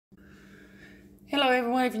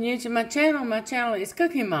everyone, if you're new to my channel is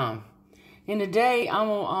Cooking Mom. And today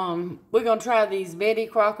we're gonna try these Betty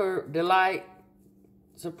Crocker Delight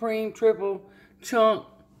Supreme Triple Chunk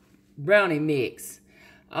Brownie Mix.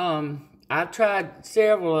 I've tried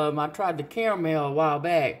several of them. I tried the caramel a while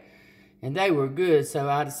back and they were good, so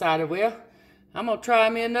I decided, well, I'm gonna try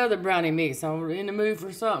me another brownie mix. I'm in the mood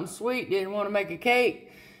for something sweet, didn't want to make a cake.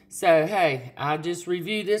 So hey, I'll just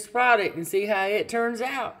review this product and see how it turns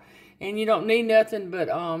out. And you don't need nothing but,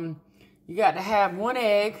 you got to have 1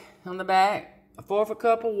 egg on the back, 1/4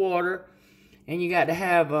 cup of water, and you got to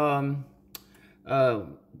have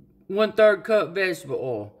 1/3 cup vegetable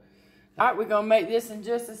oil. All right, we're going to make this in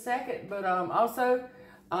just a second. But also,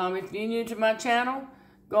 if you're new to my channel,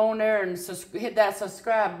 go on there and hit that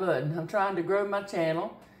subscribe button. I'm trying to grow my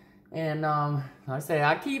channel. And like I say,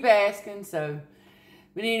 I keep asking, so.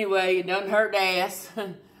 But anyway, it doesn't hurt to ask.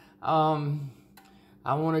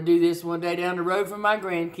 I want to do this one day down the road for my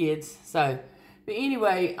grandkids. So, but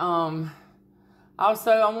anyway,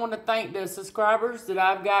 also I want to thank the subscribers that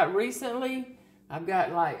I've got recently. I've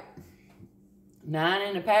got like 9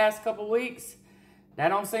 in the past couple weeks. That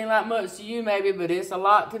don't seem like much to you maybe, but it's a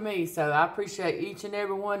lot to me. So I appreciate each and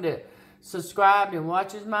every one that subscribed and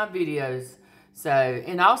watches my videos. So,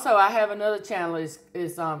 and also I have another channel, it's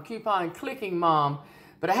Coupon Clicking Mom.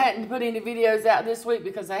 But I hadn't put any videos out this week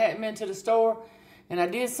because I hadn't been to the store. And I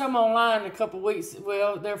did some online a couple weeks,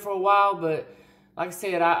 well, there for a while, but like I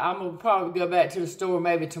said, I'm going to probably go back to the store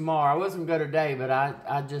maybe tomorrow. I wasn't going to go today, but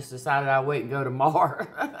I just decided I'd wait and go tomorrow.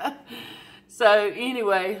 So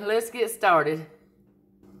anyway, let's get started.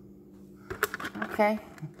 Okay.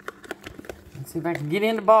 Let's see if I can get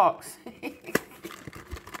in the box.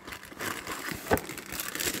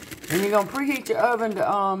 And you're going to preheat your oven to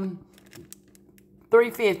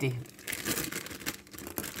 350.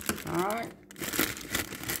 All right.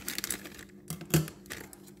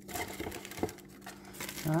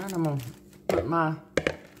 Alright, I'm going to put my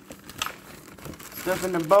stuff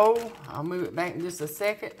in the bowl. I'll move it back in just a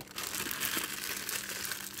second.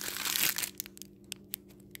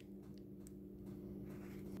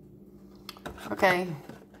 Okay,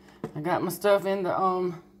 I got my stuff in the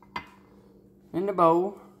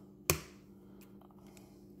bowl.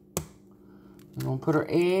 I'm going to put our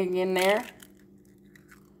egg in there.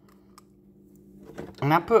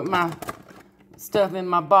 And I put my stuff in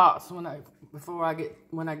my box when I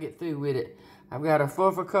get through with it. I've got a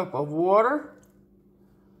 1/4 cup of water.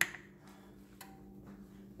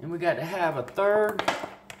 And we got to have a 1/3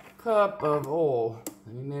 cup of oil.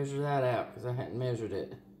 Let me measure that out because I hadn't measured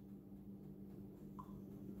it.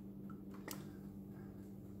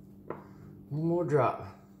 One more drop.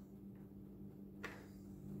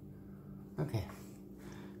 Okay.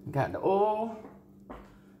 Got the oil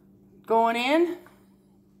going in.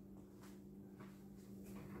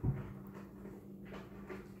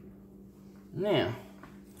 Now,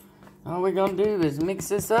 all we're going to do is mix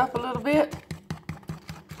this up a little bit.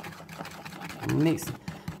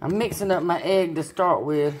 I'm mixing up my egg to start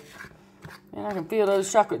with. And I can feel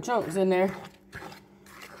those chocolate chunks in there.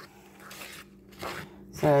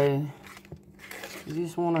 So,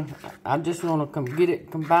 I just want to get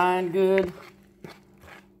it combined good.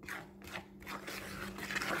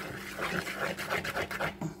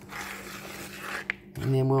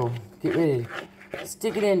 And then we'll get ready to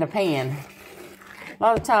stick it in the pan. A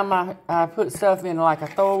lot of time I put stuff in like a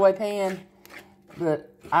throwaway pan,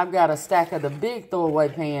 but I've got a stack of the big throwaway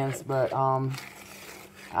pans, but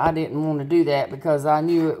I didn't want to do that because I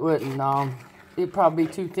knew it wouldn't, it'd probably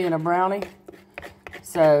be too thin a brownie.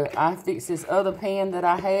 So I fixed this other pan that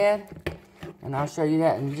I had, and I'll show you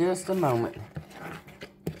that in just a moment.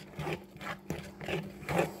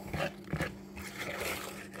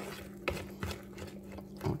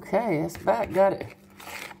 Okay, that's back, got it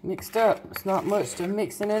mixed up. It's not much to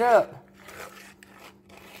mixing it up.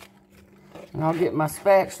 And I'll get my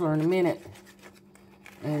spatula in a minute.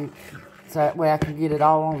 And so that way I can get it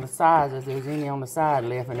all on the sides if there's any on the side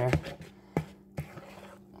left in there.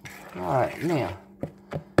 Alright, now,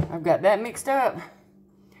 I've got that mixed up.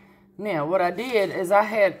 Now, what I did is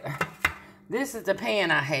this is the pan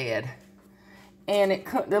I had. And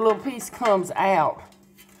the little piece comes out.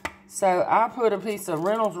 So I put a piece of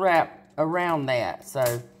Reynolds wrap around that.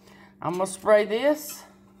 So I'm going to spray this,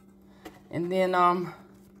 and then I'll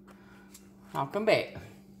come back.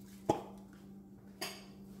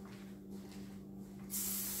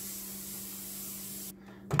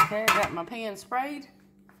 Okay, I got my pan sprayed,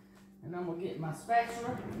 and I'm going to get my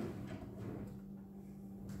spatula.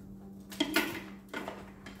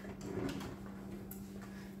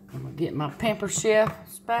 I'm going to get my Pamper Chef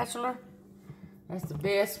spatula. That's the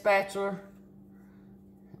best spatula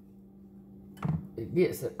it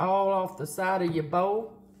gets it all off the side of your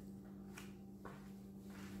bowl.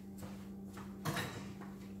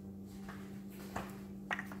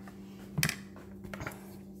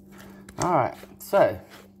 All right, so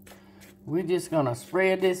we're just gonna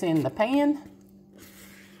spread this in the pan.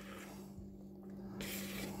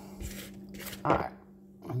 All right,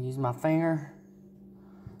 I'll use my finger.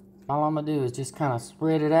 All I'm gonna do is just kind of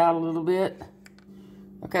spread it out a little bit.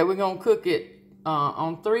 Okay, we're gonna cook it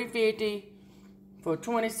on 350 for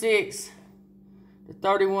 26 to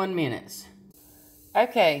 31 minutes.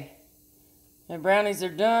 Okay, the brownies are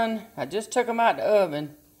done. I just took them out the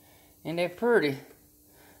oven and they're pretty.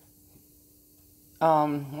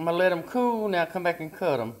 I'm gonna let them cool, now come back and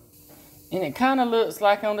cut them. And it kind of looks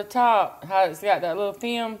like on the top, how it's got that little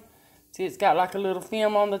film. See, it's got like a little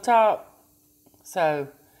film on the top. So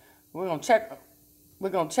we're gonna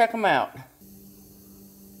check them out.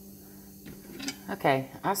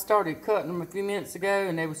 Okay, I started cutting them a few minutes ago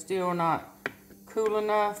and they were still not cool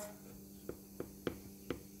enough.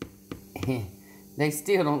 They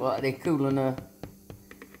still don't look like they're cool enough,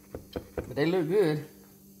 but they look good.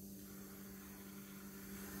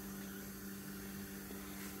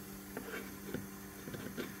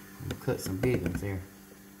 Cut some big ones there.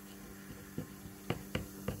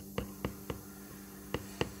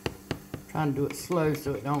 Trying to do it slow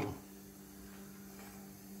so it don't.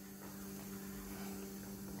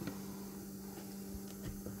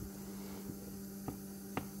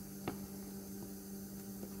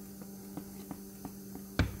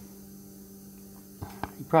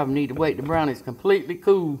 You probably need to wait the brownies completely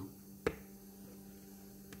cool.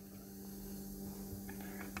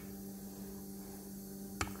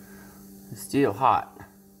 It's still hot.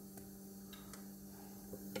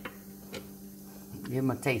 Give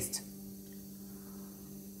them a taste.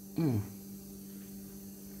 And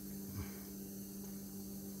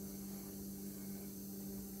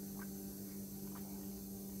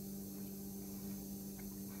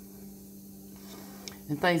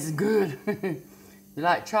things is good. You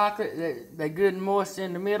like chocolate? They're good and moist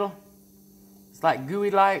in the middle. It's like gooey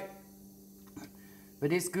like,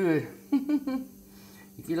 but it's good.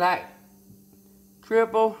 If you like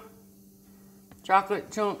triple chocolate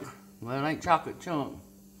chunk, well, it ain't chocolate chunk,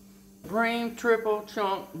 cream triple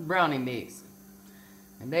chunk brownie mix,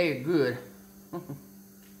 and they are good.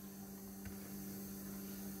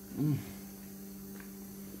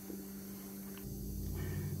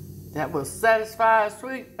 That will satisfy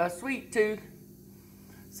a sweet tooth.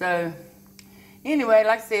 So anyway,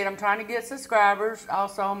 like I said, I'm trying to get subscribers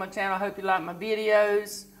also on my channel. I hope you like my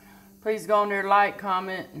videos. Please go on there, like,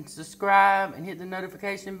 comment, and subscribe, and hit the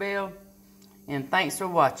notification bell. And thanks for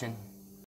watching.